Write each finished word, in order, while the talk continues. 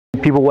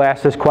people will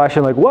ask this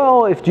question like,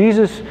 well, if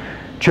Jesus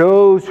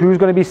chose who's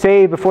going to be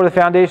saved before the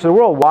foundation of the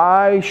world,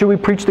 why should we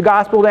preach the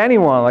gospel to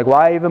anyone? Like,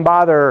 why even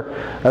bother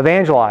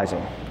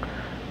evangelizing?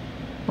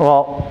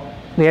 Well,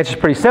 the answer is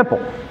pretty simple.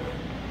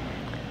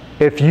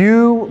 If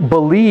you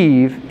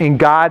believe in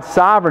God's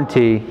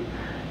sovereignty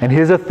and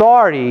His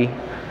authority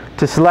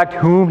to select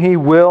whom He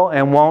will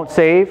and won't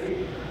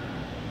save,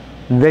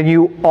 then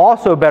you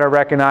also better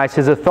recognize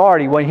His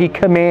authority when He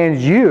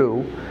commands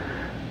you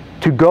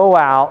to go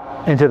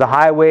out into the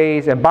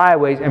highways and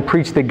byways and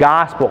preach the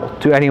gospel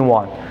to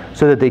anyone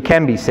so that they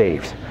can be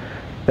saved.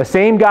 The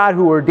same God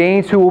who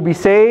ordains who will be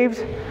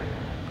saved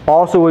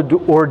also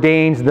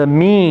ordains the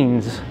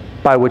means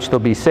by which they'll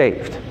be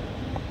saved.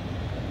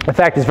 In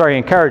fact, it's very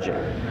encouraging.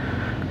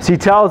 So He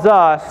tells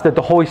us that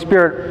the Holy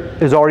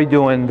Spirit is already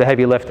doing the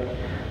heavy lifting.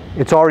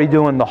 It's already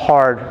doing the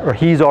hard, or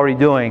He's already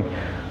doing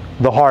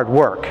the hard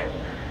work.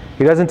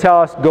 He doesn't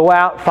tell us, go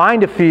out,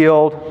 find a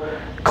field,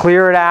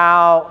 clear it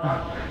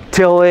out,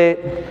 till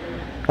it,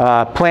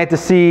 plant the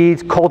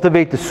seeds,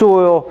 cultivate the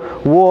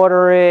soil,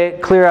 water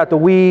it, clear out the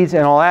weeds,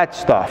 and all that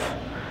stuff.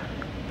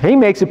 He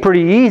makes it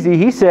pretty easy.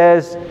 He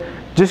says,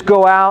 just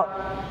go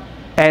out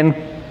and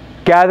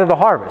gather the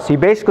harvest. He's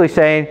basically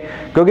saying,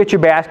 go get your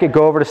basket,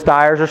 go over to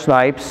Stiers or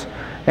Snipes,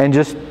 and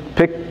just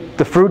pick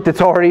the fruit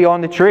that's already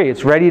on the tree.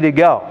 It's ready to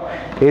go.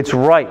 It's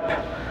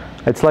ripe.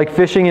 It's like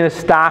fishing in a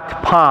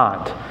stocked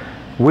pond.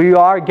 We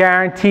are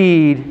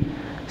guaranteed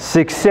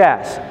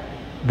success.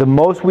 The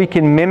most we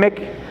can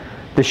mimic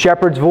the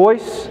shepherd's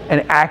voice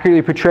and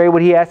accurately portray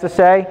what he has to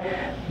say,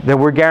 then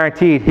we're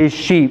guaranteed his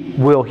sheep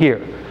will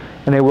hear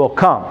and they will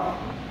come.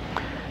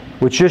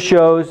 Which just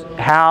shows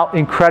how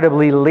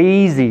incredibly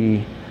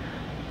lazy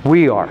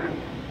we are.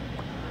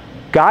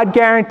 God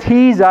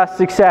guarantees us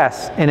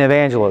success in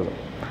evangelism.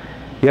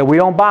 Yet we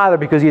don't bother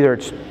because either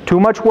it's too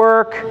much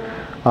work,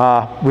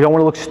 we don't want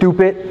to look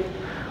stupid,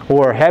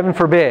 or heaven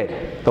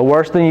forbid, the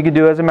worst thing you could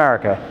do as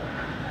America,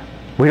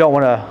 we don't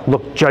want to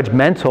look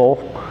judgmental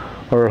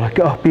or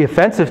like, be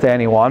offensive to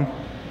anyone.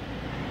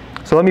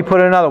 So let me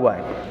put it another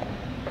way.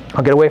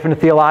 I'll get away from the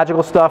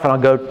theological stuff and I'll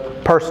go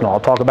personal. I'll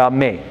talk about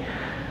me.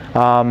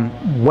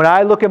 When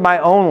I look at my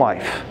own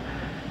life,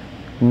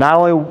 not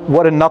only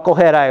what a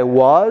knucklehead I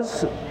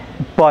was,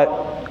 but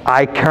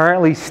I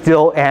currently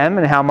still am,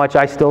 and how much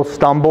I still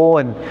stumble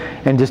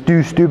and just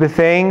do stupid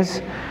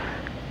things,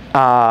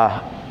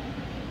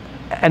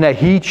 and that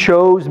He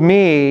chose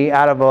me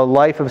out of a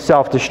life of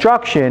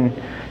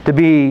self-destruction to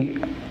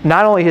be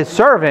not only His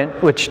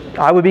servant, which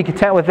I would be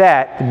content with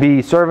that, to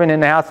be servant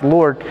in the house of the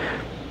Lord,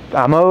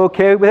 I'm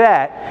okay with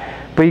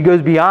that, but He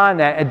goes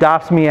beyond that,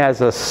 adopts me as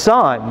a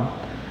son.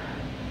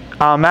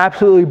 I'm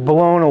absolutely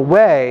blown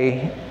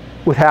away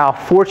with how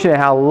fortunate,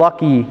 how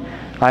lucky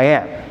I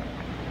am.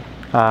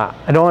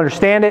 I don't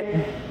understand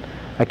it.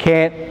 I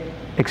can't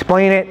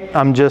explain it.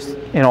 I'm just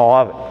in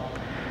awe of it.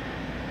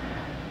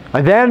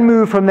 I then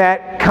move from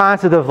that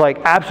concept of like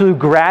absolute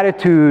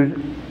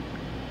gratitude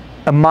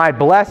of my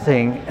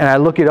blessing, and I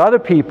look at other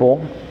people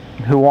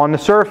who on the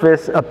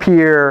surface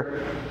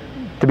appear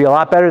to be a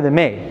lot better than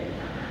me.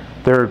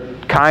 They're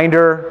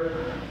kinder,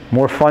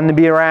 more fun to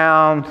be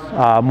around,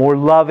 more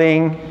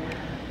loving.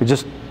 They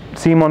just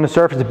seem on the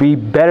surface to be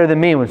better than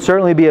me, would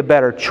certainly be a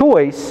better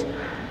choice.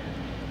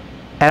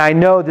 And I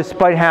know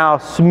despite how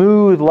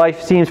smooth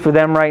life seems for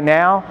them right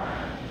now,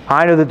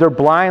 I know that they're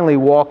blindly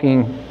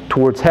walking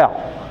towards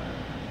hell.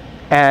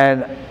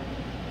 And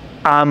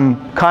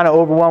I'm kind of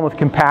overwhelmed with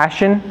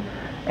compassion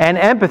and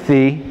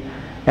empathy.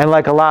 And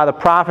like a lot of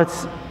the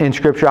prophets in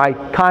Scripture, I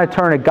kind of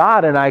turn to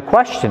God and I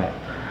question it.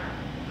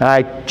 And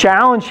I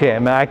challenge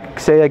Him. And I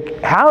say,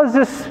 like, how is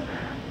this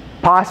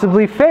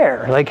possibly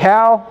fair? Like,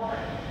 how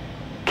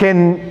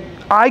can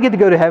I get to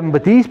go to heaven,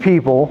 but these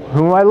people,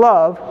 whom I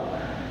love,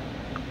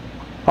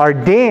 are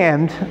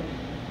damned,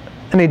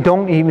 and they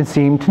don't even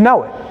seem to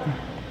know it?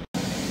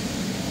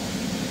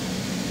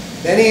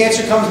 Then the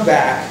answer comes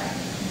back,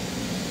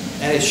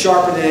 and it's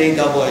sharper than any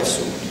double-edged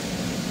sword.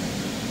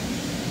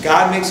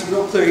 God makes it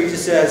real clear. He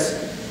just says,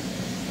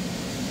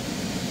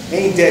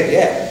 ain't dead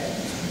yet.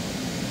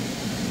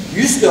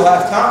 You still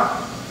have time.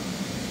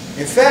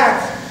 In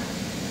fact,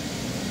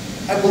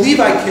 I believe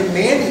I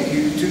commanded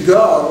you to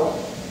go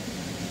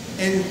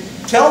and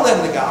tell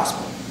them the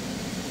gospel,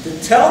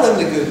 to tell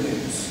them the good news.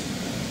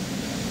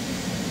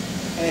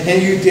 And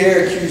then you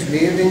dare accuse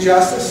me of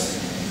injustice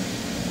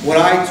when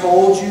I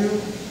told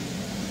you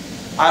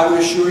I would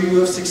assure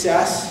you of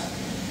success,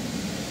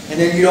 and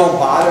then you don't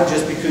bother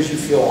just because you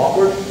feel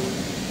awkward?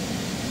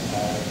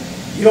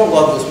 You don't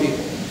love those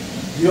people.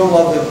 You don't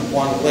love them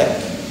one lick.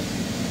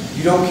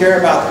 You don't care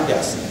about their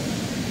destiny.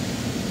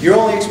 You're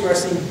only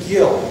expressing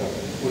guilt,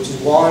 which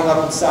is welling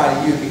up inside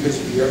of you because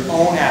of your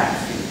own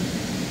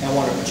apathy and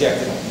want to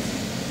project it on them.